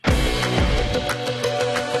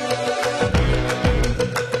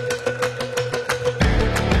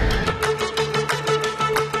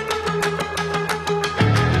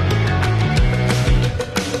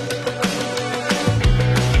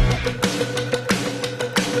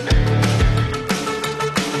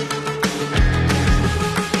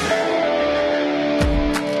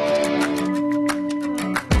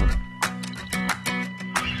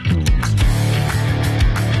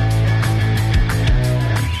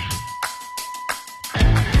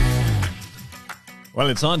Well,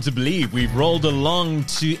 it's hard to believe we've rolled along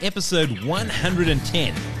to episode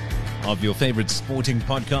 110 of your favorite sporting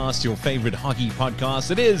podcast, your favorite hockey podcast.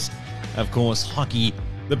 It is, of course, Hockey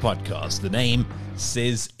the Podcast. The name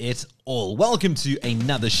says it all. Welcome to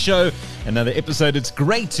another show, another episode. It's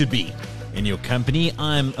great to be in your company.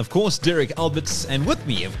 I'm, of course, Derek Alberts, and with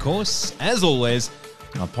me, of course, as always,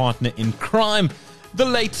 our partner in crime, the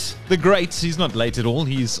late, the great. He's not late at all.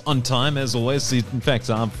 He's on time, as always. In fact,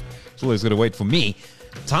 he's always got to wait for me.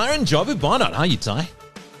 Tyron Jobu Barnard. How are you, Ty?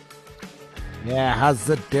 Yeah, how's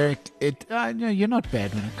it, Derek? You're not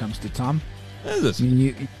bad when it comes to time. Is it? I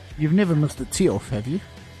mean, you've never missed a tee off, have you?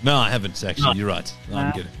 No, I haven't, actually. No. You're right. No,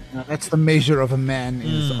 I'm good. No, that's the measure of a man,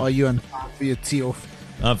 is are you on time for your tee off?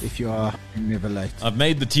 If you are, you're never late. I've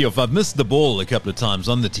made the tee off. I've missed the ball a couple of times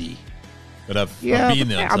on the tee, but I've been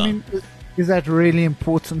there on time. I mean, is that really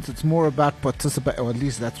important? It's more about participate, or at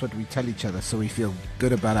least that's what we tell each other, so we feel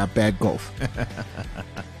good about our bad golf.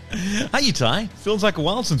 How you, Ty? Feels like a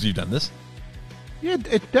while since you've done this. Yeah,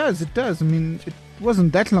 it does. It does. I mean, it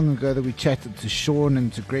wasn't that long ago that we chatted to Sean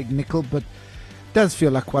and to Greg Nickel, but it does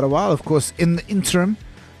feel like quite a while. Of course, in the interim,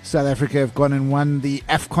 South Africa have gone and won the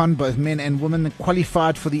AFCON, both men and women, and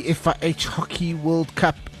qualified for the FIH Hockey World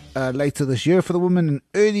Cup later this year for the women and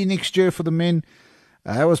early next year for the men.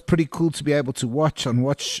 That was pretty cool to be able to watch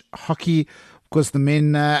hockey. Of course, the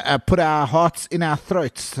men put our hearts in our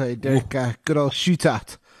throats. So, Derek, good old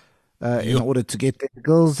shootout in order to get there. The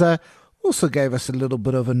girls also gave us a little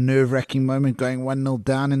bit of a nerve-wracking moment going 1-0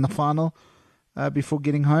 down in the final before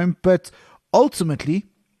getting home. But ultimately,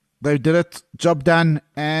 they did it, job done.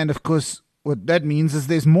 And, of course, what that means is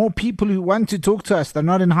there's more people who want to talk to us. They're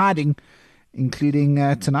not in hiding, including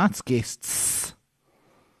tonight's guests.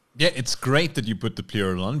 Yeah, it's great that you put the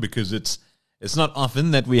plural on because it's not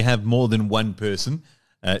often that we have more than one person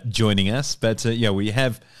joining us. But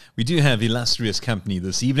we do have illustrious company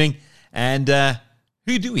this evening. And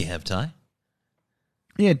who do we have, Ty?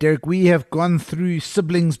 Yeah, Derek, we have gone through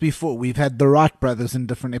siblings before. We've had the Wright brothers in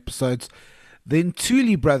different episodes, then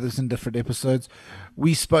Thuli brothers in different episodes.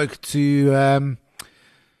 We spoke to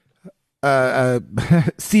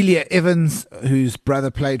Celia Evans, whose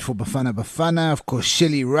brother played for Bafana Bafana. Of course,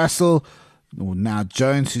 Shelley Russell, or now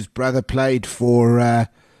Jones, whose brother played for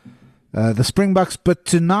the Springboks. But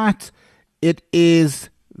tonight, it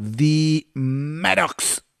is the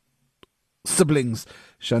Maddox siblings,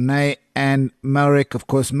 Shanae and Malrick. Of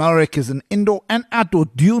course, Malrick is an indoor and outdoor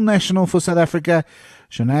dual national for South Africa.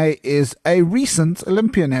 Shanae is a recent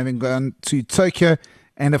Olympian, having gone to Tokyo,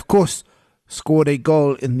 and of course, scored a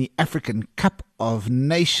goal in the African Cup of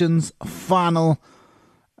Nations final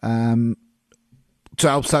to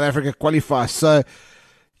help South Africa qualify. So,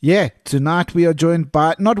 yeah, tonight we are joined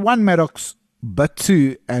by not one Maddox, but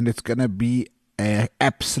two, and it's going to be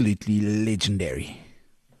absolutely legendary.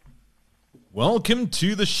 Welcome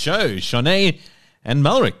to the show, Shanae and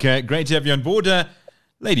Malrick. Great to have you on board.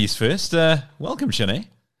 Ladies first, welcome, Shanae.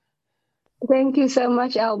 Thank you so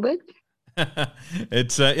much, Albert.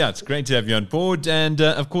 It's great to have you on board, and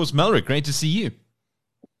of course, Malrick, great to see you.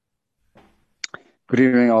 Good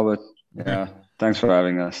evening, Albert. Yeah, thanks for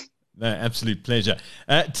having us. No, absolute pleasure.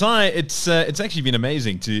 Ty, it's actually been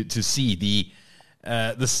amazing to see the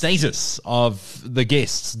status of the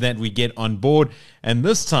guests that we get on board, and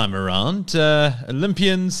this time around,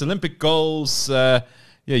 Olympians, Olympic goals,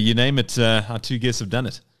 you name it. Our two guests have done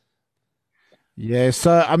it. Yeah,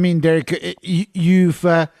 so I mean, Derek, you've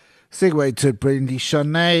segued to it brilliantly.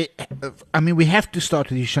 Shanae, I mean, we have to start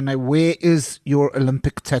with you, Shanae. Where is your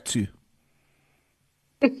Olympic tattoo?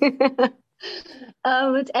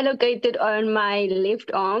 It's allocated on my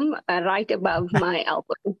left arm, right above my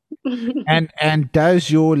elbow. And does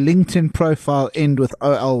your LinkedIn profile end with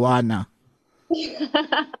OLY now?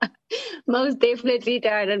 Most definitely,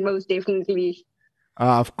 Darren, most definitely.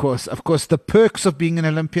 Of course. The perks of being an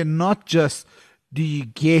Olympian, not just do you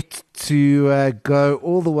get to go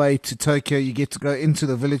all the way to Tokyo, you get to go into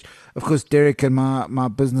the village. Of course, Derek and my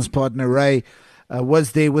business partner, Ray,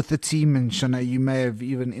 was there with the team, and Shanae, you may have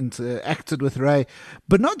even interacted with Ray.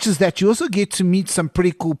 But not just that, you also get to meet some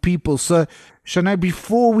pretty cool people. So, Shanae,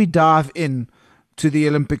 before we dive in to the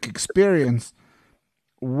Olympic experience,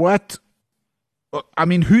 who left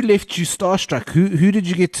you starstruck? Who did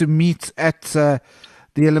you get to meet at the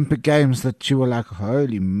Olympic Games that you were like,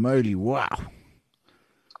 holy moly, wow?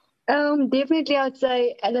 Definitely, I'd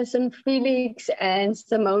say Alison Felix and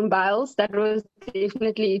Simone Biles. That was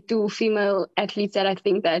definitely two female athletes that I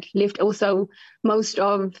think that left also most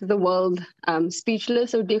of the world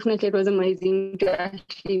speechless. So definitely it was amazing to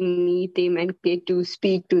actually meet them and get to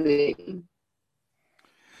speak to them.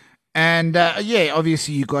 And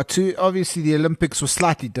obviously you got to. Obviously the Olympics were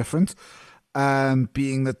slightly different,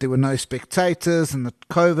 being that there were no spectators and the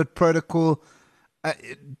COVID protocol.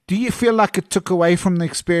 Do you feel like it took away from the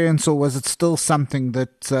experience, or was it still something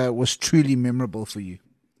that was truly memorable for you?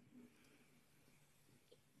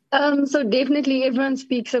 So definitely everyone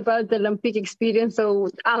speaks about the Olympic experience. So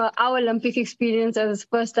our Olympic experience as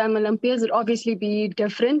first-time Olympians would obviously be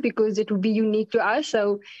different because it would be unique to us.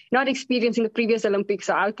 So not experiencing the previous Olympics.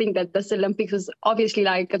 So I think that this Olympics was obviously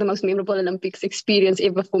like the most memorable Olympics experience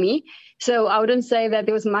ever for me. So I wouldn't say that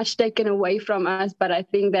there was much taken away from us, but I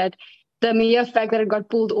think that the mere fact that it got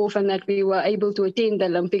pulled off and that we were able to attend the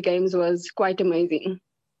Olympic Games was quite amazing.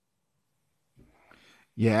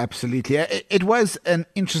 Yeah, absolutely. It was an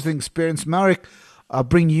interesting experience. Malric, I'll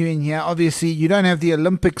bring you in here. Obviously, you don't have the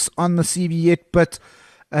Olympics on the CV yet, but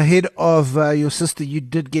ahead of your sister, you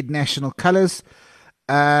did get national colours.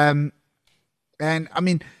 And I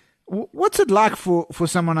mean, what's it like for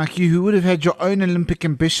someone like you who would have had your own Olympic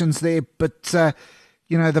ambitions there, but,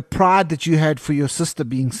 the pride that you had for your sister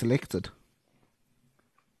being selected?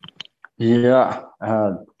 Yeah,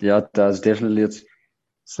 it does. Definitely. It's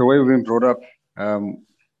the way we've been brought up.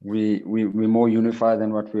 We're more unified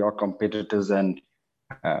than what we are competitors, and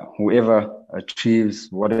whoever achieves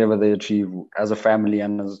whatever they achieve as a family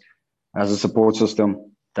and as a support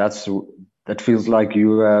system, that feels like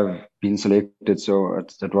you have been selected. So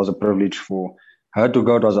it was a privilege for her to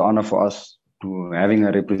go. It was an honor for us to having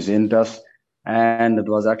her represent us, and it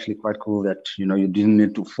was actually quite cool that you didn't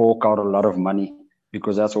need to fork out a lot of money,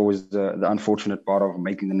 because that's always the unfortunate part of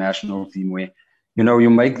making the national team, where you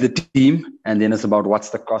make the team and then it's about what's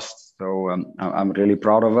the cost. So I'm really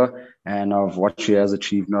proud of her and of what she has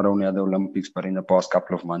achieved, not only at the Olympics, but in the past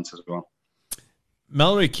couple of months as well.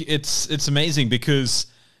 Malric, it's amazing because,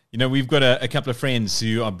 we've got a couple of friends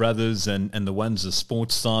who are brothers, and the one's a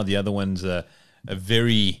sports star, the other one's a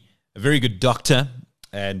very good doctor,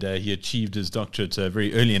 and he achieved his doctorate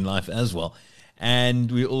very early in life as well.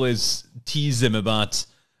 And we always tease them about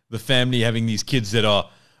the family having these kids that are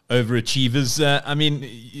overachievers. I mean,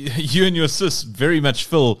 you and your sis very much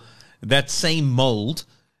fill that same mold.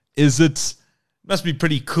 Must be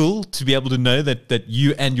pretty cool to be able to know that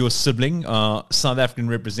you and your sibling are South African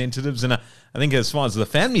representatives. And I think as far as the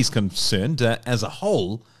family is concerned, as a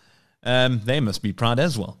whole, they must be proud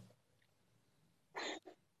as well.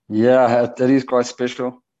 Yeah, that is quite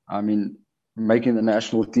special. I mean, making the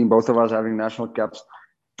national team, both of us having national caps,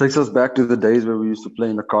 takes us back to the days where we used to play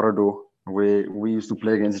in the corridor, where we used to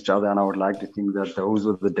play against each other. And I would like to think that those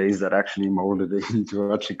were the days that actually molded it into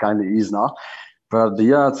what it kind of is now. But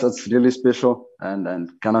yeah, it's really special and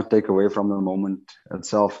cannot take away from the moment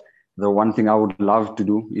itself. The one thing I would love to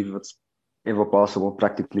do, if it's ever possible,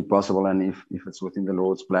 practically possible, and if it's within the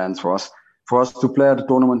Lord's plans for us to play at a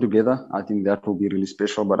tournament together, I think that will be really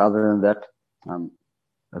special. But other than that,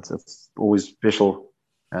 it's always special,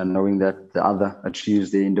 and knowing that the other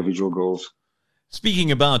achieves their individual goals.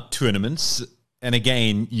 Speaking about tournaments, and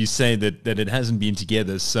again, you say that it hasn't been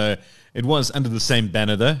together, so it was under the same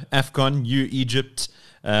banner though. AFCON, you, Egypt,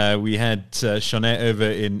 we had Shane over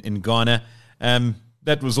in Ghana.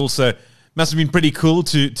 That was also, must have been pretty cool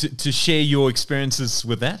to share your experiences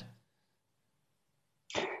with that.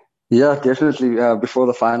 Yeah, definitely. Before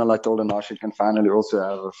the final, I told her she can finally also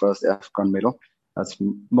have her first AFCON medal. That's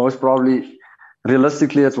most probably,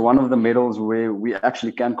 realistically, it's one of the medals where we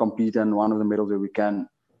actually can compete, and one of the medals where we can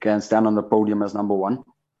stand on the podium as number one.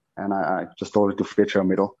 And I just told her to fetch her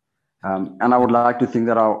medal. And I would like to think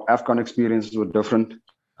that our AFCON experiences were different.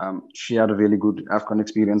 She had a really good AFCON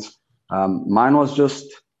experience. Mine was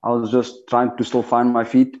I was just trying to still find my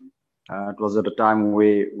feet. It was at a time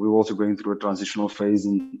where we were also going through a transitional phase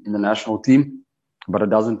in the national team, but it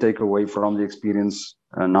doesn't take away from the experience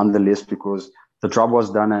nonetheless, because the job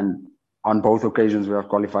was done, and on both occasions we have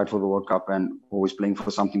qualified for the World Cup and always playing for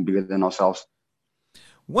something bigger than ourselves.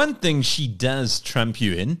 One thing she does trump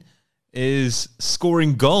you in is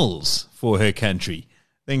scoring goals for her country.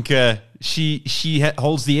 I think she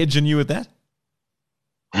holds the edge on you with that?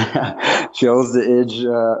 She holds the edge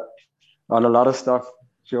on a lot of stuff.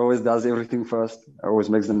 She always does everything first. Always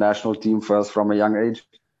makes the national team first from a young age.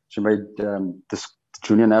 She made the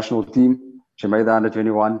junior national team. She made the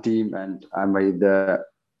under-21 team, and I made the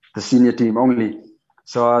senior team only.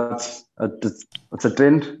 So it's a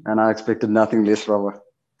trend, and I expected nothing less from her.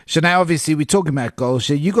 Shane, obviously, we're talking about goals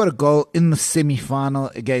here. You got a goal in the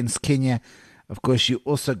semi-final against Kenya. Of course, you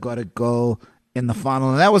also got a goal in the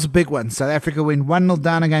final, and that was a big one. South Africa went 1-0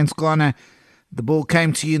 down against Ghana. The ball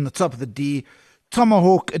came to you in the top of the D.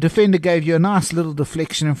 Tomahawk, a defender, gave you a nice little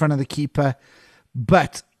deflection in front of the keeper.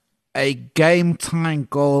 But a game-tying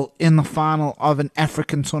goal in the final of an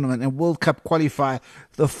African tournament, a World Cup qualifier,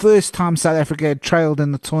 the first time South Africa had trailed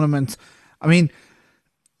in the tournament. I mean,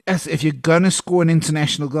 as if you're going to score an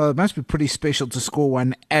international goal, it must be pretty special to score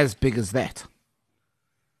one as big as that.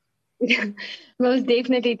 Most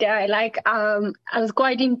definitely, Ty. I was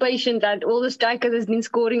quite impatient that all the strikers has been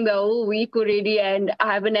scoring the whole week already, and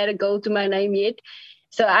I haven't had a goal to my name yet.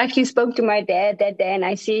 So I actually spoke to my dad that day, and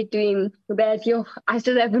I said to him that, I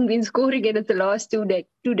still haven't been scoring it at the last 2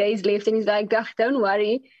 days left. And he's like, don't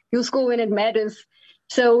worry, you'll score when it matters.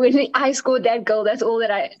 So when I scored that goal, that's all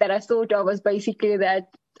that I thought of, was basically that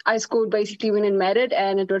I scored basically when it mattered,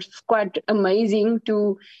 and it was quite amazing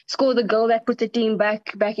to score the goal that put the team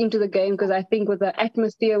back into the game, because I think with the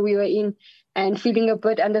atmosphere we were in and feeling a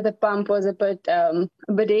bit under the pump was a bit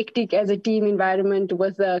hectic as a team environment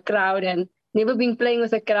with the crowd, and never been playing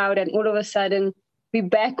with a crowd, and all of a sudden we're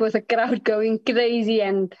back with a crowd going crazy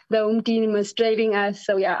and the home team is trailing us.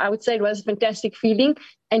 So yeah, I would say it was a fantastic feeling,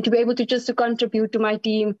 and to be able to contribute to my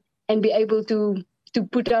team and be able to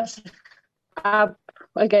put us up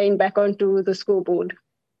again back onto the scoreboard.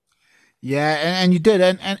 Yeah, and you did.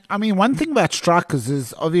 And I mean, one thing about strikers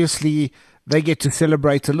is obviously they get to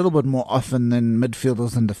celebrate a little bit more often than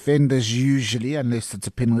midfielders and defenders usually, unless it's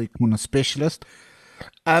a penalty corner specialist.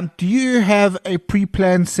 Do you have a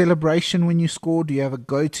pre-planned celebration when you score? Do you have a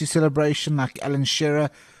go-to celebration like Alan Shearer,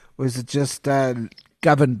 or is it just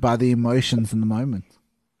governed by the emotions in the moment?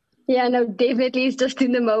 Yeah, no, definitely it's just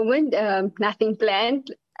in the moment. Nothing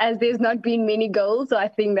planned, as there's not been many goals. So I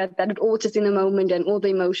think that it's all just in the moment and all the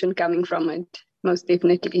emotion coming from it, most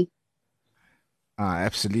definitely.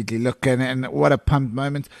 Absolutely. Look, and what a pumped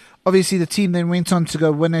moment. Obviously, the team then went on to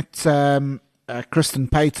go win it. Kristen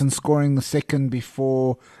Payton scoring the second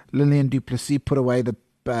before Lillian du Plessis put away the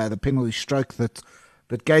penalty stroke that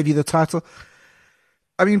gave you the title.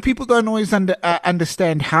 I mean, people don't always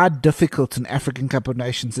understand how difficult an African Cup of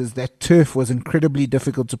Nations is. That turf was incredibly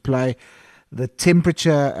difficult to play. The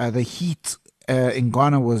temperature, the heat in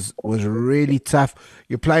Ghana was really tough.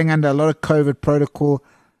 You're playing under a lot of COVID protocol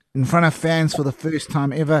in front of fans for the first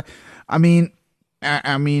time ever. I mean,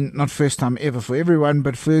 not first time ever for everyone,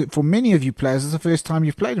 but for many of you players, it's the first time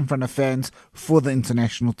you've played in front of fans for the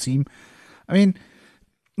international team. I mean,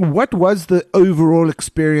 what was the overall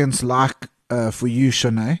experience like for you,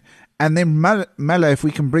 Shanae? And then Mala, if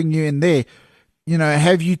we can bring you in there,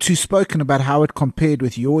 have you two spoken about how it compared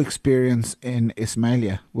with your experience in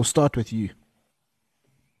Ismailia? We'll start with you.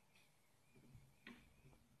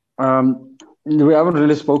 We haven't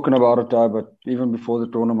really spoken about it, but even before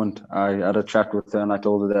the tournament, I had a chat with her and I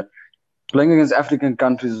told her that playing against African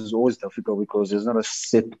countries is always difficult because there's not a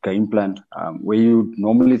set game plan. Where you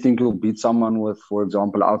normally think you'll beat someone with, for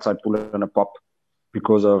example, outside pull and a pop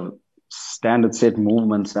because of standard set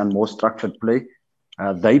movements and more structured play.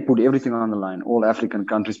 They put everything on the line. All African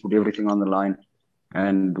countries put everything on the line.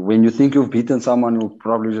 And when you think you've beaten someone, you'll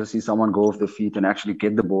probably just see someone go off their feet and actually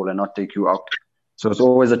get the ball and not take you out. So it's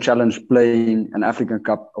always a challenge playing an African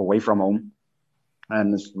Cup away from home,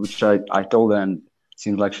 and which I told her, and it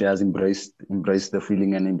seems like she has embraced the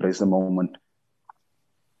feeling and embraced the moment.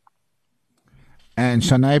 And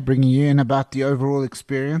Shanae, bringing you in about the overall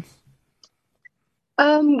experience?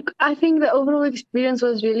 I think the overall experience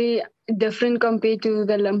was really different compared to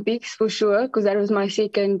the Olympics, for sure, because that was my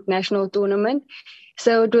second national tournament.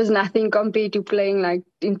 So it was nothing compared to playing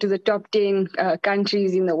into the top 10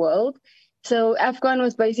 countries in the world. So AFCON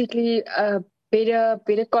was basically a better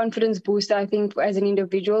confidence booster, I think, as an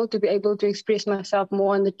individual to be able to express myself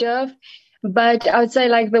more on the turf. But I would say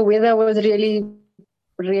the weather was really,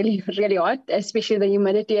 really, really hot, especially the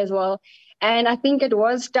humidity as well. And I think it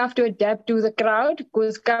was tough to adapt to the crowd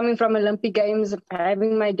because coming from Olympic Games,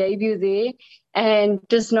 having my debut there and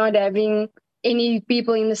just not having any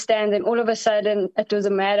people in the stand, and all of a sudden it was a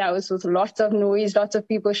madhouse with lots of noise, lots of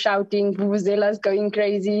people shouting, vuvuzelas going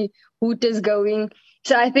crazy, hooters going.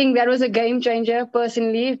 So I think that was a game changer.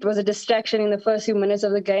 Personally, it was a distraction in the first few minutes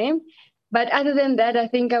of the game. But other than that, I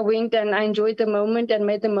think I went and I enjoyed the moment and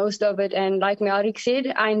made the most of it. And like Malrik said,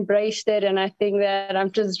 I embraced it. And I think that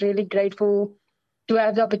I'm just really grateful to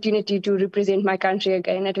have the opportunity to represent my country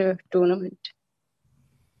again at a tournament.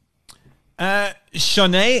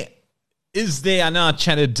 Shanae, is there, I know I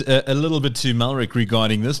chatted a little bit to Malrik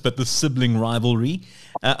regarding this, but the sibling rivalry,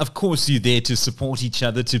 of course you're there to support each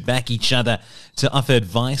other, to back each other, to offer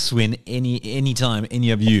advice when any time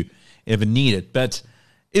any of you ever need it. But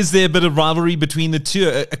is there a bit of rivalry between the two,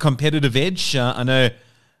 a competitive edge? I know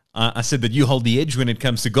I said that you hold the edge when it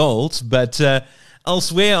comes to goals, but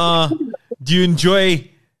elsewhere, do you enjoy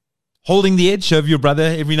holding the edge over your brother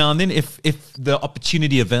every now and then if the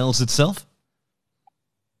opportunity avails itself?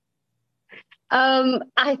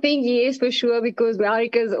 I think yes, for sure, because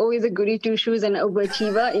Marika is always a goody two shoes and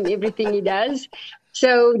overachiever in everything he does.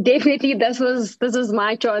 So definitely this was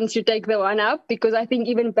my chance to take the one up, because I think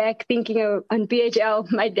even back thinking on PHL,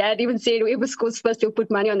 my dad even said whoever scores first, you'll put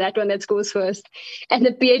money on that one that scores first. And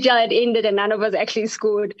the PHL had ended and none of us actually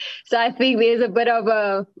scored. So I think there's a bit of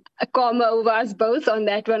a karma over us both on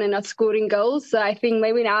that one and not scoring goals. So I think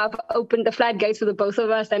maybe now I've opened the floodgates for the both of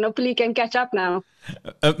us and hopefully can catch up now.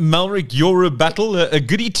 Malric, your rebuttal, a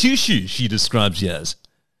goody two-shoe, she describes you as.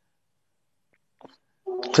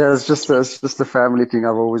 Yeah, it's just a family thing.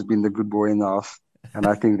 I've always been the good boy in the house, and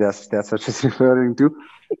I think that's what she's referring to.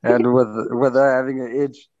 And with her having an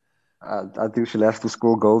edge, I think she'll have to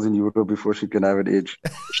score goals in Europe before she can have an edge.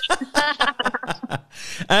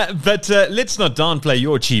 But let's not downplay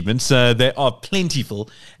your achievements. They are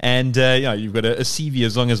plentiful, and you've got a CV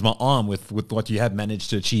as long as my arm with what you have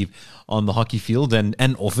managed to achieve on the hockey field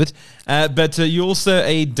and off it. But you're also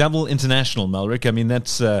a double international, Malric. I mean,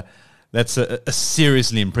 that's a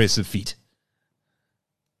seriously impressive feat.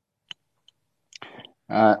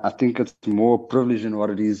 I think it's more privilege than what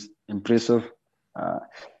it is impressive.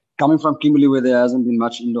 Coming from Kimberley, where there hasn't been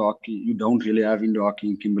much indoor hockey, you don't really have indoor hockey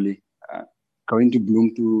in Kimberley. Going to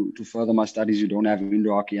Bloem to further my studies, you don't have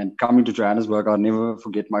indoor hockey. And coming to Johannesburg, I'll never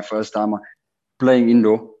forget my first time playing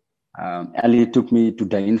indoor. Ali took me to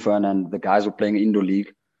Dainfern, and the guys were playing indoor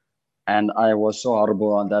league. And I was so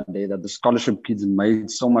horrible on that day that the scholarship kids made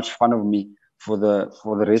so much fun of me for the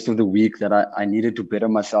rest of the week that I needed to better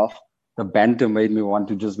myself. The banter made me want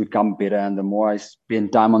to just become better. And the more I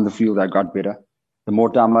spent time on the field, I got better. The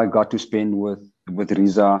more time I got to spend with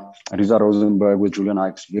Riza Rosenberg, with Julian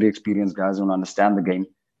Ikes, very experienced guys who understand the game,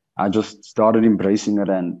 I just started embracing it.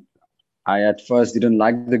 And I at first didn't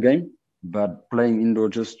like the game, but playing indoor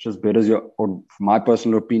just betters or my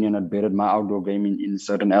personal opinion, it bettered my outdoor game in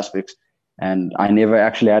certain aspects. And I never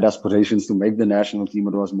actually had aspirations to make the national team.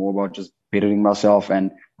 It was more about just bettering myself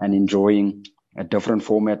and enjoying a different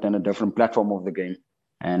format and a different platform of the game.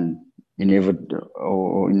 And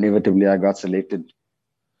inevitably, I got selected.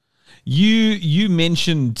 You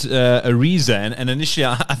mentioned Ariza, and initially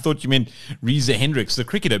I thought you meant Reza Hendricks, the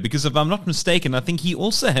cricketer, because if I'm not mistaken, I think he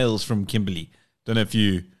also hails from Kimberley. Don't know if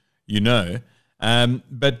you know.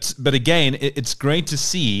 But again, it's great to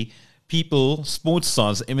see people, sports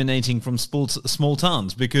stars, emanating from small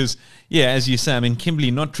towns because, yeah, as you say, I mean,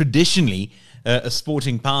 Kimberley, not traditionally a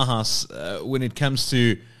sporting powerhouse when it comes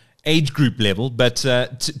to age group level, but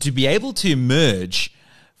to be able to emerge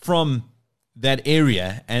from that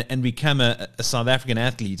area and become a South African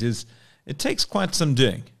athlete it takes quite some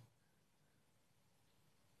doing.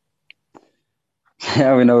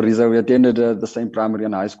 Yeah, we know, Riza. We attended the same primary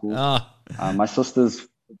and high school. My sister's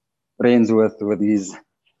friends with his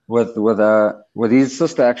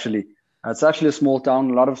sister, actually. It's actually a small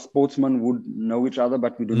town. A lot of sportsmen would know each other,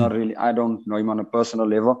 but we do not really. I don't know him on a personal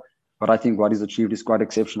level, but I think what he's achieved is quite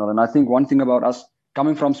exceptional. And I think one thing about us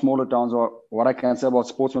coming from smaller towns, or what I can say about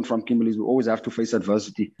sportsmen from Kimberley, is we always have to face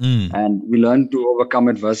adversity. And we learn to overcome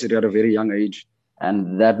adversity at a very young age.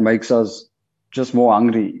 And that makes us just more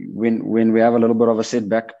hungry. When we have a little bit of a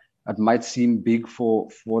setback, it might seem big for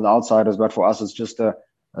the outsiders, but for us, it's just a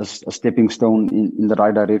stepping stone in the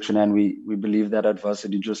right direction. And we believe that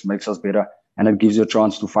adversity just makes us better. And it gives you a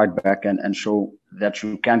chance to fight back and show that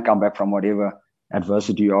you can come back from whatever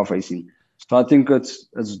adversity you are facing. So I think that's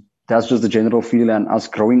just the general feel. And us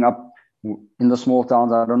growing up in the small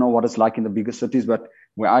towns, I don't know what it's like in the bigger cities, but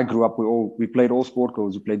where I grew up, we played all sport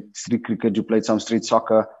codes. We played street cricket, you played some street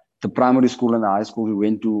soccer. The primary school and the high school we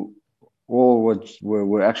went to, all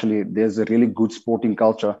were actually, there's a really good sporting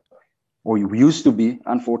culture, or you used to be.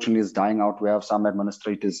 Unfortunately, it's dying out. We have some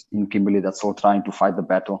administrators in Kimberley that's still trying to fight the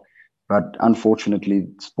battle. But unfortunately,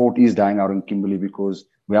 sport is dying out in Kimberley because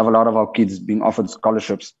we have a lot of our kids being offered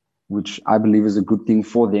scholarships, which I believe is a good thing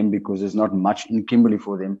for them because there's not much in Kimberley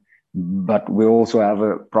for them. But we also have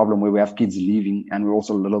a problem where we have kids leaving and we're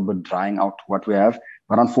also a little bit drying out what we have.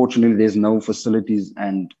 But unfortunately, there's no facilities,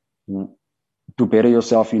 and to better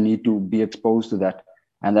yourself, you need to be exposed to that.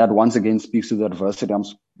 And that once again speaks to the adversity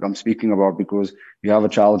I'm speaking about, because you have a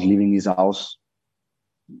child leaving his house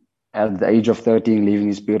at the age of 13, leaving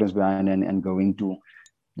his parents behind and going to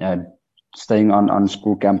staying on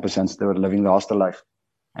school campus and still living the hostel life.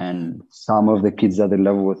 And some of the kids that they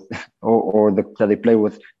live with or that they play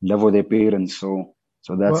with live with their parents. So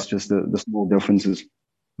that's just the small differences.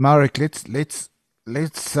 Marek, let's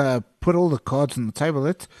put all the cards on the table.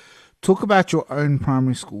 Let's talk about your own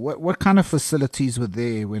primary school. What kind of facilities were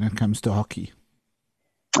there when it comes to hockey?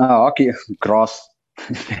 Hockey, grass.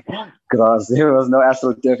 Grass. There was no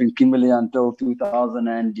AstroTurf in Kimberley until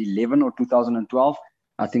 2011 or 2012.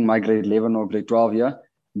 I think my grade 11 or grade 12 year.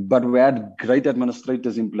 But we had great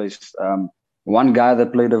administrators in place. One guy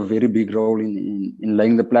that played a very big role in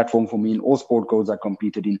laying the platform for me in all sport codes I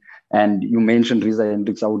competed in. And you mentioned Riza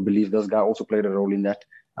Hendricks. I would believe this guy also played a role in that.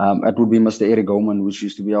 It would be Mr. Eric Goman, which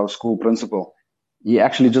used to be our school principal. He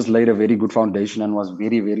actually just laid a very good foundation and was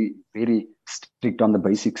very, very, very strict on the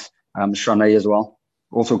basics. Shanae as well,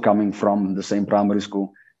 also coming from the same primary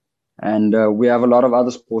school. And we have a lot of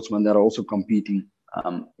other sportsmen that are also competing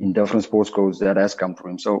in different sports codes that has come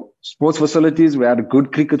from him. So sports facilities, we had a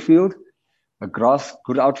good cricket field, a grass,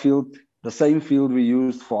 good outfield, the same field we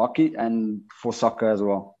used for hockey and for soccer as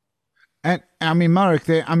well. And I mean, Marek,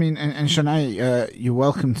 there. I mean, and Shanae, you're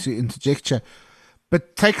welcome to interject.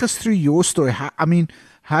 But take us through your story.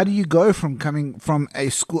 How do you go from coming from a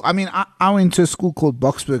school? I mean, I went to a school called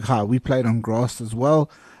Boksburg High. We played on grass as well.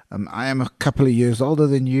 I am a couple of years older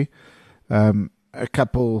than you. A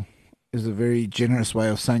couple is a very generous way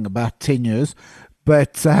of saying about 10 years.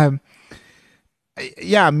 But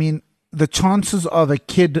yeah, I mean, the chances of a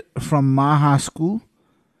kid from my high school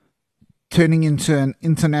turning into an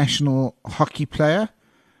international hockey player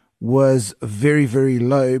was very, very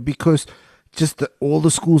low because all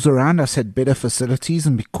the schools around us had better facilities,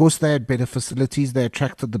 and because they had better facilities, they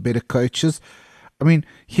attracted the better coaches. I mean,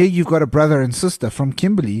 here you've got a brother and sister from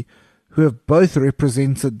Kimberley who have both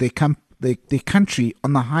represented their country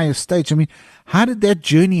on the highest stage. I mean, how did that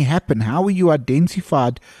journey happen? How were you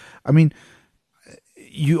identified? I mean,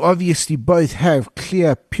 you obviously both have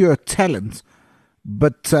clear, pure talent,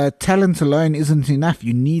 but talent alone isn't enough.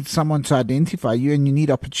 You need someone to identify you, and you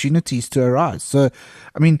need opportunities to arise. So,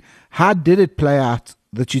 I mean, how did it play out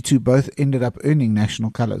that you two both ended up earning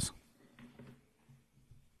national colours?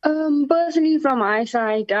 Personally, from my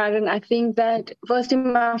side, Darren, I think that first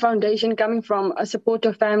in my foundation, coming from a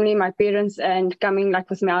supportive family, my parents, and coming like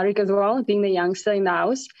with Malric as well, being the youngster in the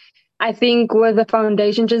house, I think with the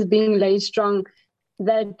foundation just being laid strong,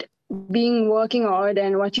 that being working hard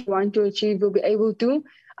and what you want to achieve, you'll be able to.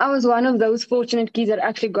 I was one of those fortunate kids that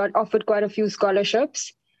actually got offered quite a few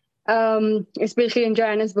scholarships, especially in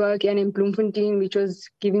Johannesburg and in Bloemfontein, which was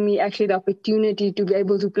giving me actually the opportunity to be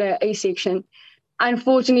able to play A section.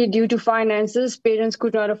 Unfortunately, due to finances, parents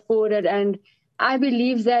could not afford it. And I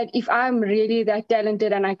believe that if I'm really that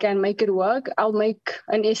talented and I can make it work, I'll make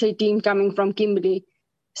an SA team coming from Kimberley.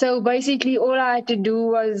 So basically, all I had to do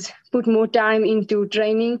was put more time into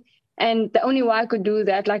training. And the only way I could do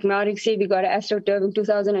that, like Marek said, we got an AstroTurf in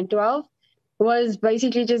 2012, was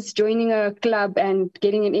basically just joining a club and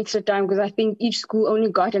getting an extra time, because I think each school only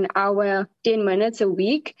got an hour, 10 minutes a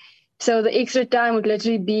week. So the extra time would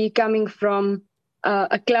literally be coming from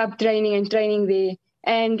a club training and training there.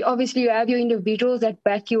 And obviously, you have your individuals that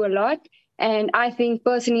back you a lot. And I think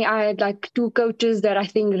personally, I had like two coaches that I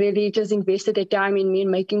think really just invested their time in me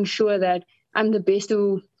and making sure that I'm the best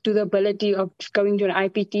to the ability of going to an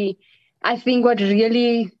IPT. I think what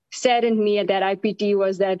really saddened me at that IPT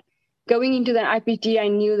was that going into that IPT, I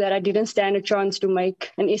knew that I didn't stand a chance to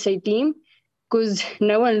make an SA team, because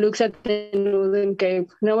no one looks at the Northern Cape,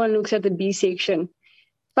 no one looks at the B section.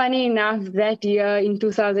 Funny enough, that year in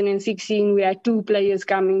 2016, we had two players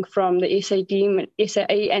coming from the SA team, SA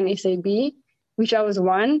A and SA B, which I was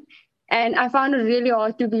one. And I found it really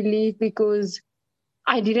hard to believe, because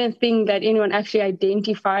I didn't think that anyone actually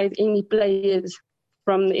identified any players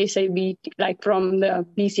from the SAB, like from the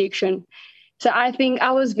B section. So I think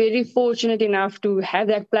I was very fortunate enough to have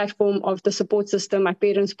that platform of the support system, my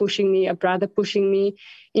parents pushing me, a brother pushing me,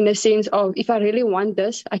 in the sense of, if I really want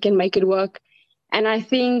this, I can make it work. And I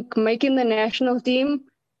think making the national team,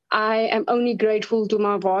 I am only grateful to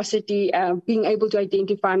my varsity being able to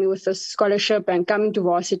identify me with a scholarship and coming to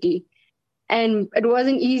varsity. And it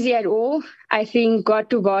wasn't easy at all. I think got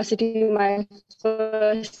to varsity my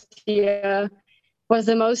first year was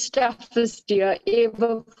the most toughest year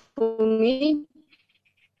ever for me.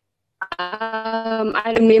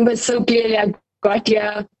 I remember so clearly, I got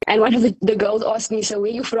here and one of the girls asked me, so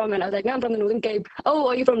where are you from? And I was like, no, I'm from the Northern Cape. Oh,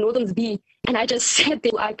 are you from Northern's B? And I just said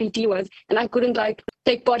who IPT was, and I couldn't like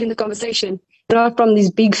take part in the conversation. You're not from these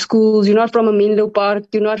big schools. You're not from a Menlo Park.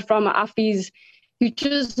 You're not from a Affis. You're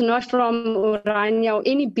just not from Oranje or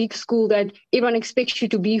any big school that everyone expects you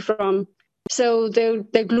to be from. So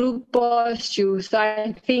they glue past you. So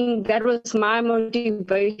I think that was my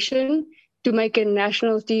motivation to make a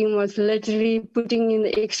national team, was literally putting in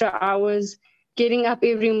the extra hours, getting up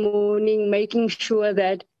every morning, making sure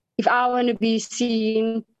that if I want to be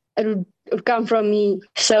seen, it would come from me.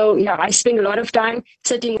 So yeah, I spend a lot of time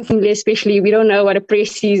sitting with him, especially. We don't know what a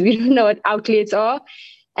press is. We don't know what outlets are.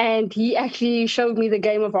 And he actually showed me the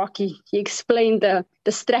game of hockey. He explained the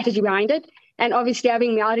strategy behind it. And obviously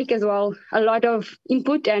having Malrik as well, a lot of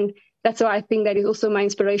input. And that's why I think that is also my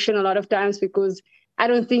inspiration a lot of times, because I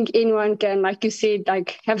don't think anyone can, like you said,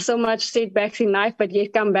 like have so much setbacks in life, but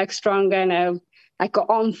yet come back stronger and have like an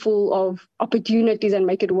armful of opportunities and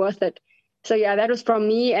make it worth it. So yeah, that was from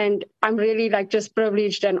me. And I'm really like just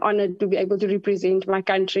privileged and honored to be able to represent my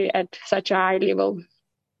country at such a high level.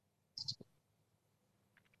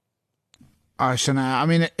 Shana, I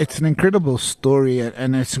mean, it's an incredible story,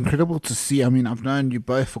 and it's incredible to see. I mean, I've known you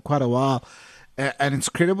both for quite a while, and it's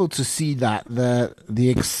incredible to see that the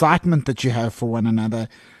excitement that you have for one another.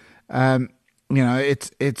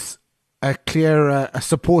 It's a clear a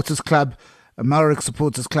supporters club, a Malrik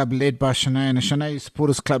supporters club led by Shanae, and a Shanae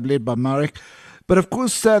supporters club led by Malrik. But of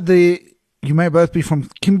course, you may both be from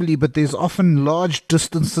Kimberley, but there's often large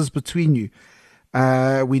distances between you.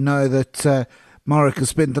 We know that Malrik has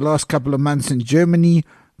spent the last couple of months in Germany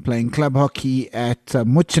playing club hockey at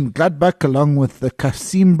Mönchengladbach along with the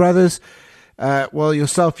Kasim brothers. Well,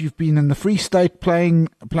 yourself, you've been in the Free State playing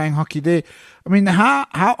hockey there. I mean,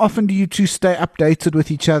 how often do you two stay updated with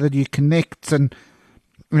each other? Do you connect, and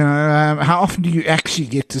how often do you actually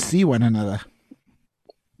get to see one another?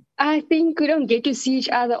 I think we don't get to see each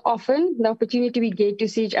other often. The opportunity we get to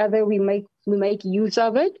see each other, we make use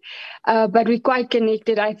of it. But we're quite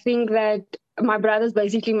connected. I think that my brother's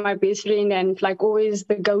basically my best friend and like always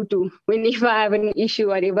the go-to whenever I have an issue,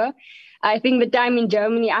 whatever. I think the time in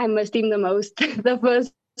Germany, I missed him the most. The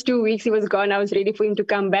first 2 weeks he was gone, I was ready for him to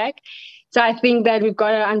come back. So I think that we've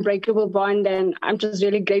got an unbreakable bond, and I'm just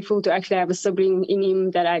really grateful to actually have a sibling in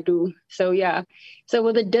him that I do. So yeah. So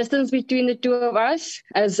with the distance between the two of us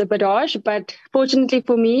as a bit harsh, but fortunately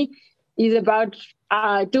for me, he's about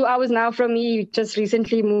 2 hours now from me. He just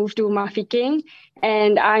recently moved to Mafikeng,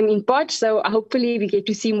 and I'm in Potch, so hopefully we get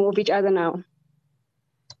to see more of each other now.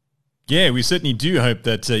 Yeah, we certainly do hope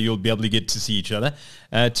that you'll be able to get to see each other.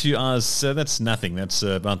 2 hours, that's nothing. That's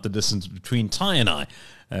about the distance between Ty and I.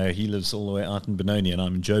 He lives all the way out in Benoni and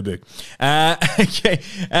I'm in Joburg. Okay,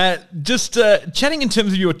 just chatting in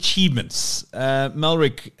terms of your achievements.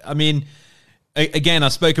 Malrik, I mean, again, I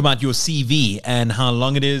spoke about your CV and how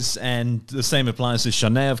long it is, and the same applies to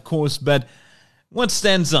Shanae, of course, but what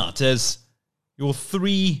stands out as your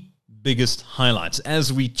 3 biggest highlights?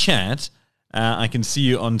 As we chat, I can see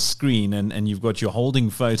you on screen, and you've got your holding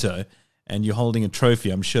photo, and you're holding a trophy.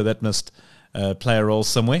 I'm sure that must play a role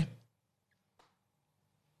somewhere.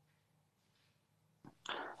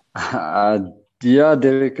 Yeah,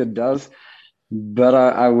 Derek, it does, but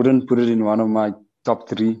I wouldn't put it in one of my top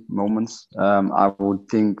 3 moments. I would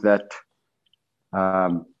think that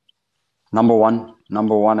number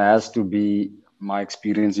one has to be my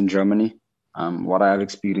experience in Germany. What I have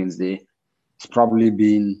experienced there, it's probably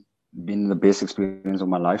been the best experience of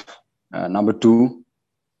my life. Number 2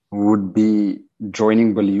 would be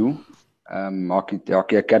joining Ballieu, the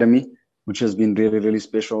Hockey Academy, which has been really, really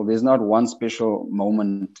special. There's not one special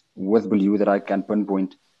moment with Ballieu that I can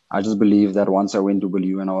pinpoint. I just believe that once I went to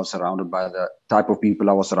Ballieu and I was surrounded by the type of people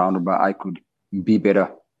I was surrounded by, I could be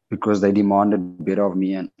better because they demanded better of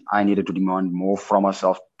me, and I needed to demand more from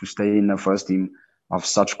myself to stay in the first team of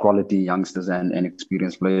such quality youngsters and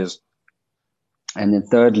experienced players. And then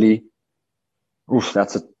thirdly,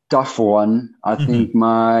 that's a tough one. I think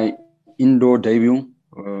my indoor debut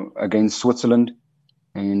against Switzerland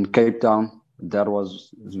in Cape Town, that was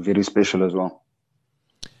very special as well.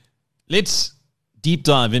 Let's deep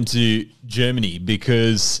dive into Germany,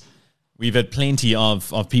 because we've had plenty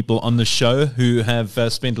of people on the show who have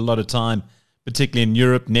spent a lot of time, particularly in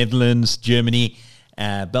Europe, Netherlands, Germany,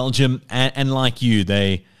 Belgium, and like you,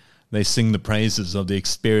 they sing the praises of the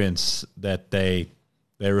experience that they're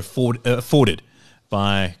afforded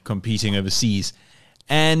by competing overseas,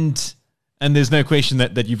 and there's no question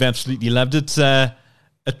that you've absolutely loved it.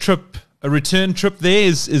 A return trip there,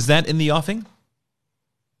 is that in the offing?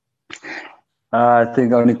 I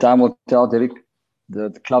think only time will tell, Derek.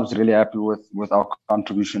 The club's really happy with our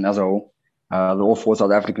contribution as a whole. All 4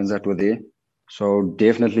 South Africans that were there. So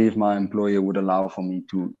definitely, if my employer would allow for me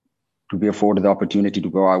to be afforded the opportunity to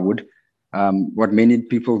go, I would. What many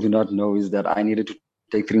people do not know is that I needed to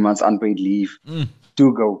take 3 months unpaid leave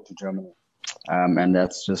to go to Germany. And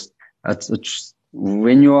that's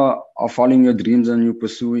when you are following your dreams and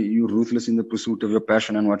you're ruthless in the pursuit of your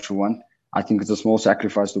passion and what you want. I think it's a small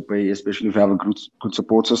sacrifice to pay, especially if you have a good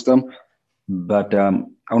support system. But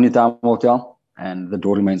only time will tell, and the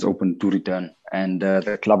door remains open to return. And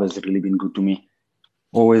the club has really been good to me.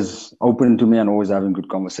 always open to me and always having good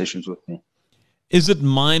conversations with me. Is it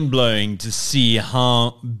mind-blowing to see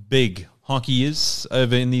how big hockey is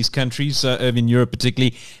over in these countries, over in Europe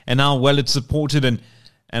particularly, and how well it's supported and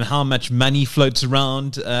how much money floats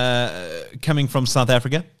around coming from South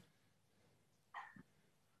Africa?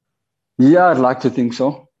 Yeah, I'd like to think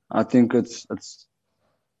so. I think it's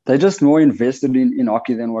they're just more invested in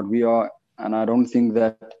hockey than what we are. And I don't think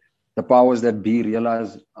that the powers that be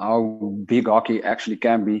realize how big hockey actually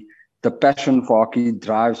can be. The passion for hockey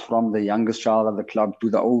drives from the youngest child of the club to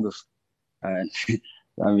the oldest. And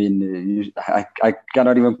I mean, I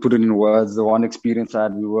cannot even put it in words. The one experience I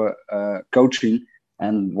had, we were coaching,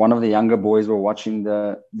 and one of the younger boys were watching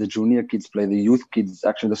the junior kids play, the youth kids,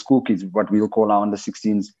 actually the school kids, what we'll call our under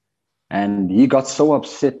 16s. And he got so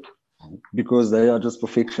upset because they are just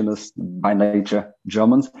perfectionists by nature,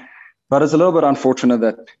 Germans. But it's a little bit unfortunate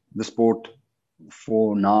that the sport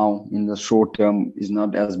for now in the short term is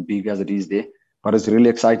not as big as it is there. But it's really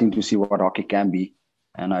exciting to see what hockey can be.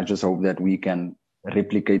 And I just hope that we can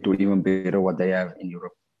replicate or even better what they have in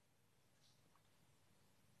Europe.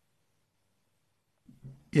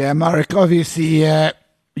 Yeah, Marek, obviously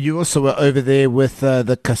you also were over there with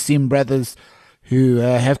the Kasim brothers who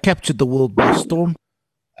have captured the world by storm.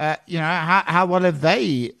 How well have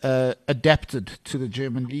they adapted to the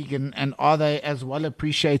German league, and are they as well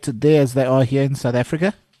appreciated there as they are here in South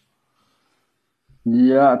Africa?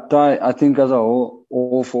 Yeah, I think as a whole,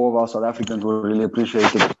 all four of our South Africans were really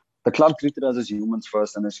appreciated. The club treated us as humans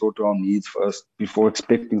first, and they saw to our needs first before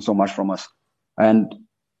expecting so much from us. And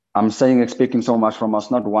I'm saying expecting so much from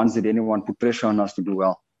us, not once did anyone put pressure on us to do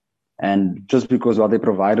well. And just because what they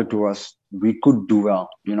provided to us, we could do well.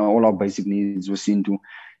 All our basic needs were seen to.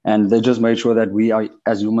 And they just made sure that we are,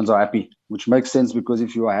 as humans, are happy, which makes sense because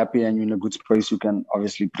if you are happy and you're in a good space, you can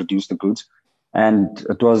obviously produce the goods. And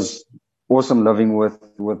it was awesome living with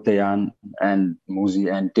Dejan and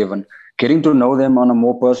Muzi and Devon. Getting to know them on a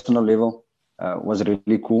more personal level was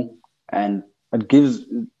really cool. And it gives,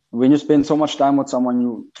 when you spend so much time with someone,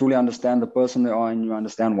 you truly understand the person they are and you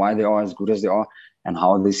understand why they are as good as they are and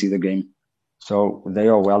how they see the game. So they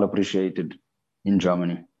are well appreciated in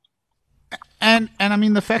Germany. And I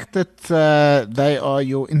mean, the fact that they are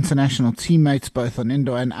your international teammates, both on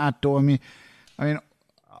indoor and outdoor, I mean,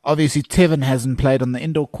 obviously Tevin hasn't played on the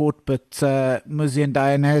indoor court, but Muzi and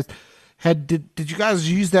Diane has. Did you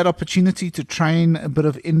guys use that opportunity to train a bit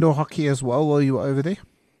of indoor hockey as well while you were over there?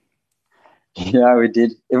 Yeah, we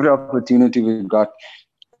did. Every opportunity we got.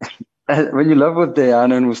 When you live with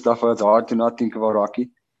Diane and Mustafa, it's hard to not think about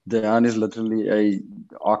hockey. Diane is literally a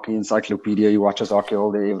hockey encyclopedia. He watches hockey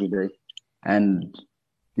all day, every day. And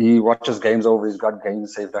he watches games over. He's got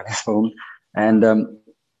games saved on his phone. And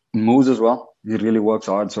Moose as well. He really works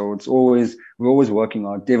hard. So we're always working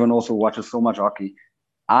hard. Devon also watches so much hockey.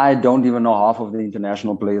 I don't even know half of the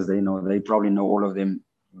international players they know. They probably know all of them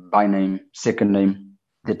by name, second name,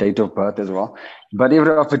 the date of birth as well. But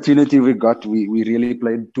every opportunity we got, we really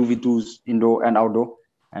played 2v2s indoor and outdoor.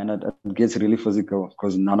 And it gets really physical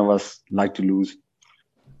because none of us like to lose.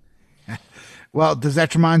 Well, does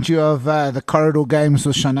that remind you of the corridor games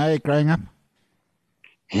with Shanae growing up?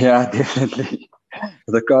 Yeah, definitely.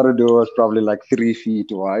 The corridor was probably like 3 feet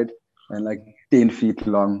wide and like 10 feet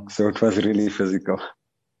long. So it was really physical.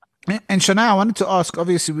 And Shanae, I wanted to ask,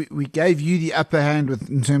 obviously we gave you the upper hand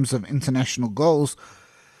in terms of international goals.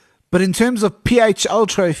 But in terms of PHL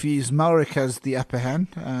trophies, Marek has the upper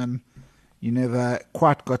hand. You never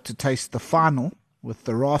quite got to taste the final with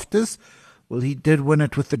the Rafters. Well, he did win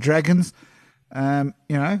it with the Dragons.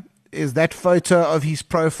 Is that photo of his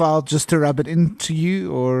profile just to rub it into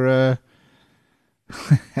you, or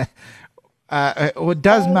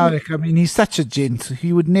does Marek? I mean, he's such a gent.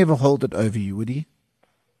 He would never hold it over you, would he?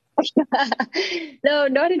 No,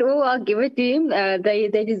 not at all. I'll give it to him. They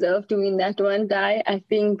deserve to win that one, Dai. I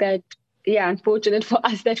think that, unfortunate for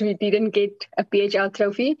us that we didn't get a PHL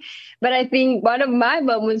trophy. But I think one of my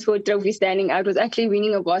moments for trophy standing out was actually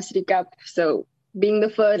winning a varsity cup. So being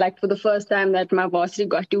for the first time that my varsity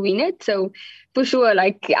got to win it. So for sure,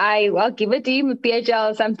 I'll give it to him.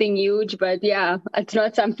 PHL is something huge, but it's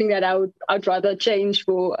not something that I'd rather change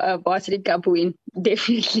for a varsity cup win.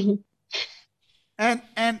 Definitely. And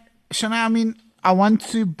Shanae, I mean, I want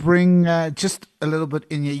to bring just a little bit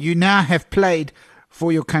in here. You now have played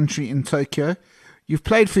for your country in Tokyo. You've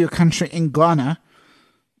played for your country in Ghana.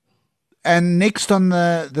 And next on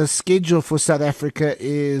the schedule for South Africa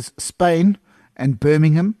is Spain and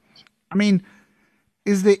Birmingham. I mean,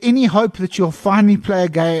 is there any hope that you'll finally play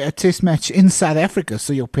a test match in South Africa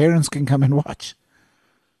so your parents can come and watch?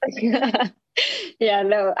 Yeah,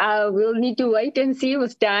 no, we'll need to wait and see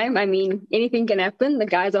with time. I mean, anything can happen. The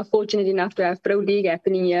guys are fortunate enough to have Pro League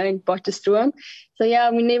happening here in Potchefstroom. So,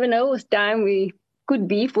 yeah, we never know. With time, we could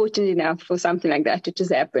be fortunate enough for something like that to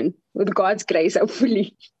just happen with God's grace,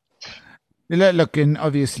 hopefully. Look, and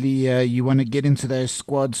obviously you want to get into those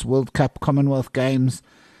squads, World Cup, Commonwealth Games,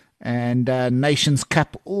 and Nations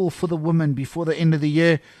Cup, all for the women before the end of the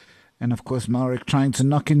year. And of course, Malrick trying to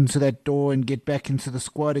knock into that door and get back into the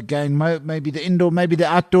squad again. Maybe the indoor, maybe the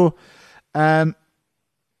outdoor. And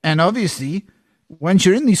obviously, once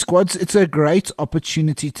you're in these squads, it's a great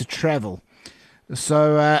opportunity to travel.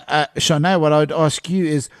 So, Shanae, what I would ask you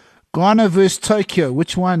is Ghana versus Tokyo.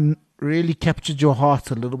 Which one really captured your heart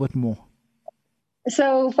a little bit more?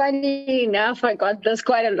 So funny enough, I got this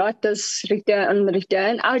quite a lot this return on the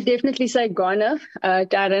return. I would definitely say Ghana,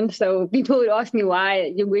 Darren. So people would ask me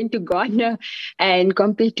why you went to Ghana and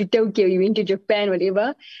compared to Tokyo, you went to Japan,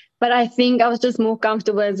 whatever. But I think I was just more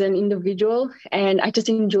comfortable as an individual and I just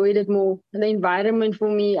enjoyed it more. The environment for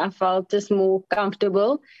me, I felt just more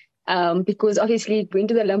comfortable. Because obviously going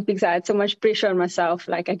to the Olympics, I had so much pressure on myself.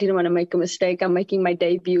 Like I didn't want to make a mistake. I'm making my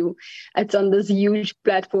debut. It's on this huge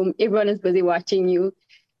platform. Everyone is busy watching you.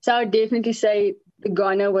 So I would definitely say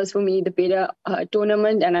Ghana was for me the better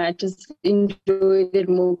tournament. And I just enjoyed it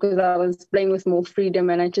more because I was playing with more freedom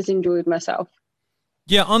and I just enjoyed myself.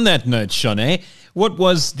 Yeah, on that note, Shanae, what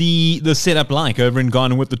was the setup like over in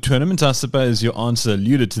Ghana with the tournament? I suppose your answer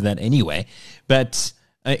alluded to that anyway. But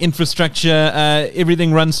infrastructure,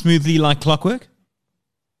 everything runs smoothly like clockwork?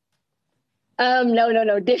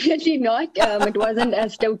 No, definitely not. It wasn't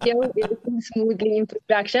as Tokyo, everything smoothly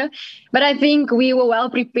infrastructure. But I think we were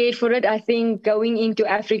well prepared for it. I think going into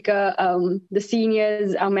Africa, the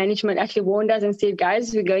seniors, our management actually warned us and said,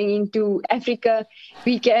 guys, we're going into Africa.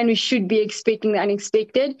 We should be expecting the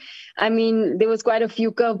unexpected. I mean, there was quite a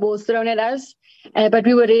few curveballs thrown at us. But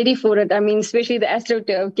we were ready for it. I mean, especially the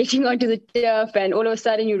AstroTurf, getting onto the turf and all of a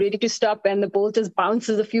sudden you're ready to stop and the ball just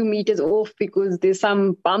bounces a few meters off because there's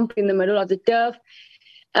some bump in the middle of the turf.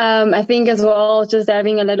 I think as well, just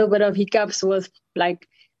having a little bit of hiccups with like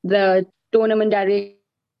the tournament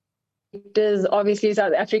directors. Obviously,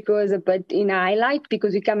 South Africa is a bit in a highlight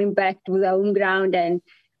because we're coming back to the home ground and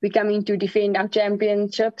we're coming to defend our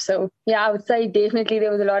championship. So, yeah, I would say definitely there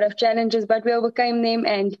was a lot of challenges, but we overcame them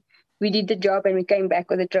and we did the job and we came back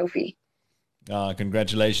with a trophy.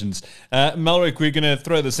 Congratulations. Malrick, we're going to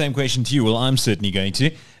throw the same question to you. Well, I'm certainly going to.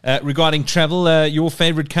 Regarding travel, your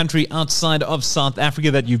favorite country outside of South Africa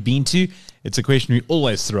that you've been to? It's a question we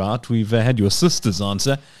always throw out. We've had your sisters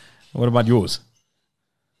answer. What about yours?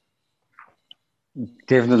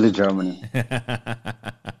 Definitely Germany.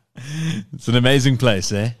 It's an amazing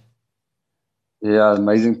place, eh? Yeah,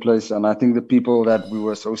 amazing place. And I think the people that we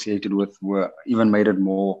were associated with were even made it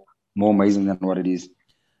more amazing than what it is.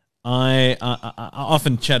 I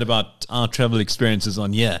often chat about our travel experiences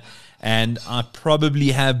on here, and I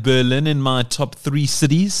probably have Berlin in my top 3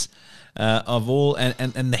 cities of all,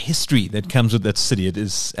 and the history that comes with that city. It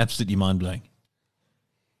is absolutely mind-blowing.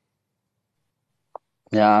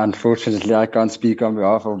 Yeah, unfortunately, I can't speak on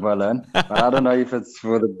behalf of Berlin. But I don't know if it's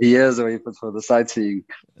for the beers or if it's for the sightseeing.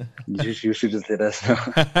 You should just let us know.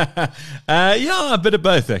 Yeah, a bit of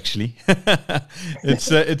both, actually. It's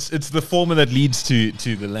the former that leads to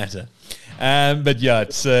the latter. But yeah,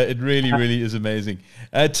 it really is amazing.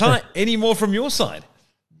 Ty, any more from your side?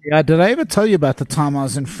 Yeah, did I ever tell you about the time I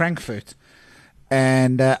was in Frankfurt?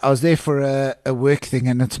 And I was there for a work thing,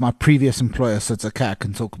 and it's my previous employer, so it's okay, I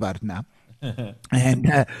can talk about it now.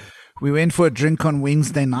 And we went for a drink on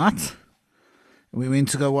Wednesday night. We went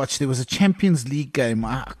to go watch. There was a Champions League game.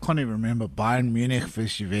 I can't even remember, Bayern Munich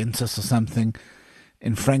versus Juventus or something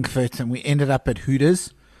in Frankfurt, and we ended up at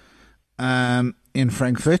Hooters in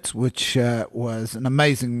Frankfurt, which was an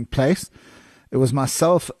amazing place. It was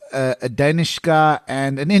myself, a Danish guy,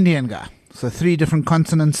 and an Indian guy. So 3 different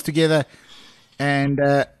continents together. And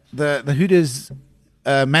the Hooters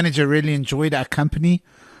manager really enjoyed our company.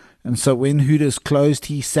 And so when Hooters closed,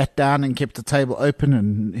 he sat down and kept the table open,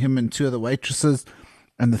 and him and 2 of the waitresses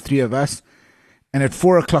and the 3 of us. And at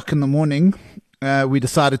 4:00 in the morning, we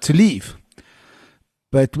decided to leave.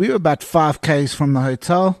 But we were about 5 k's from the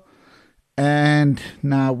hotel, and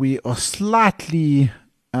now we are slightly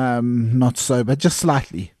not sober, just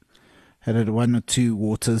slightly. Had 1 or 2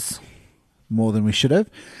 waters more than we should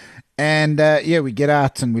have. And we get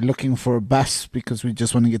out and we're looking for a bus because we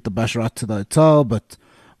just want to get the bus right to the hotel, but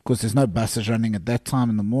of course, there's no buses running at that time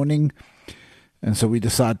in the morning. And so we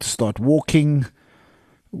decide to start walking.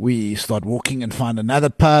 We start walking and find another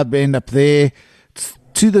pub, end up there.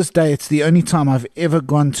 To this day, it's the only time I've ever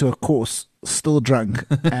gone to a course still drunk.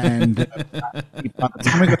 And by the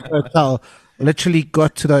time we got to the hotel, literally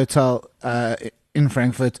got to the hotel in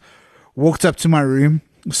Frankfurt, walked up to my room,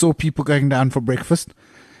 saw people going down for breakfast,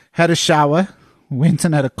 had a shower, went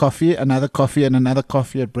and had a coffee, another coffee, and another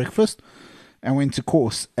coffee at breakfast, and went to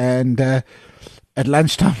course. And at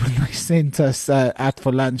lunchtime, when they sent us out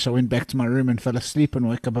for lunch, I went back to my room and fell asleep and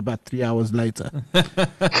woke up about 3 hours later.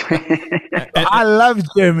 I love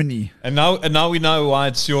Germany. And now we know why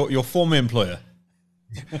it's your former employer.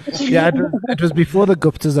 Yeah, it was before the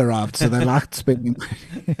Guptas arrived, so they liked spending money.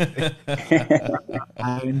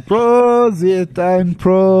 Ein Prosit.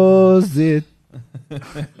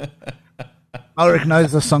 Ulrich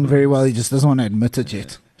knows the song very well, he just doesn't want to admit it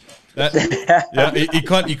yet. You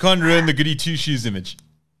can't ruin the goody two shoes image.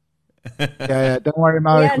 Yeah, don't worry,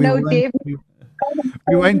 Ulrich.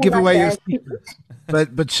 We won't give away your secrets.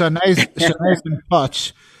 But Shanae's and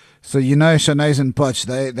Potch. So you know Shanae's and Potch,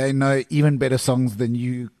 they know even better songs than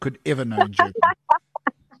you could ever know in German.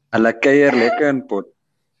 Hulle kuier lekker in Pot.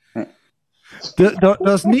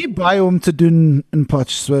 Daar's nie baie om te doen in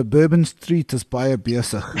Potch, so Bourbon Street is baie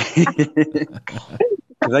besig.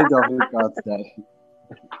 Right off the cards there.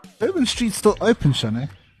 Bourbon Street's still open, Shanae.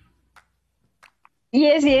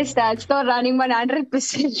 Yes, that's still running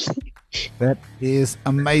 100%. That is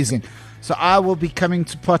amazing. So I will be coming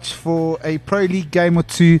to Potch for a Pro League game or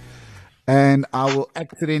two, and I will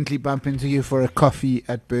accidentally bump into you for a coffee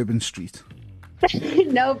at Bourbon Street.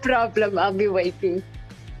 No problem. I'll be waiting.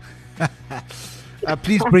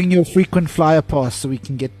 Please bring your frequent flyer pass so we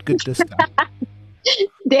can get good discount.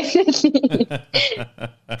 Definitely.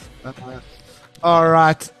 All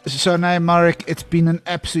right, Shanae, Marek, it's been an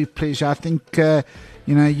absolute pleasure. I think,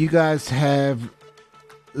 you guys have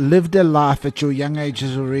lived a life at your young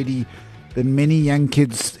ages already that many young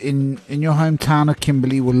kids in your hometown of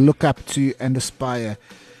Kimberley will look up to and aspire.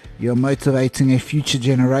 You're motivating a future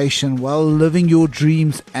generation while living your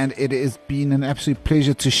dreams, and it has been an absolute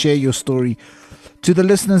pleasure to share your story. To the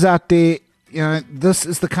listeners out there, this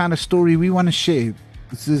is the kind of story we want to share.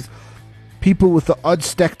 This is people with the odds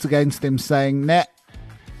stacked against them saying, nah,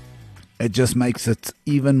 it just makes it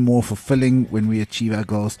even more fulfilling when we achieve our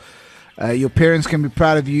goals. Your parents can be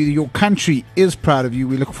proud of you. Your country is proud of you.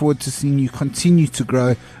 We look forward to seeing you continue to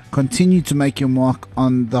grow, continue to make your mark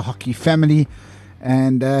on the hockey family.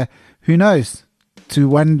 And who knows, to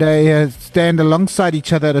one day stand alongside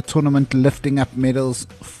each other at a tournament lifting up medals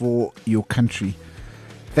for your country.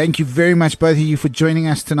 Thank you very much, both of you, for joining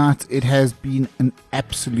us tonight. It has been an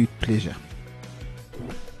absolute pleasure.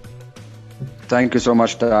 Thank you so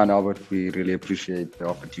much, Dan Albert. We really appreciate the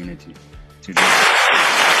opportunity to do this.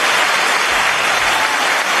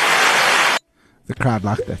 The crowd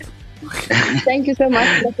liked that. Thank you so much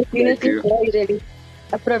for the opportunity. Really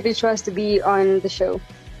a privilege for us to be on the show.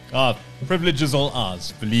 Privilege is all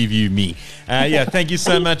ours, believe you me. Thank you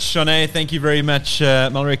so much, Shanae. Thank you very much,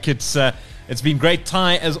 Malrik. It's been great,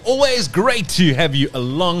 Ty. As always, great to have you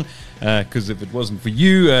along, because if it wasn't for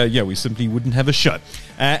you, we simply wouldn't have a show.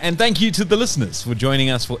 And thank you to the listeners for joining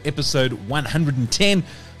us for episode 110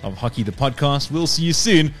 of Hockey the Podcast. We'll see you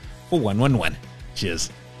soon for 111.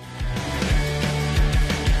 Cheers.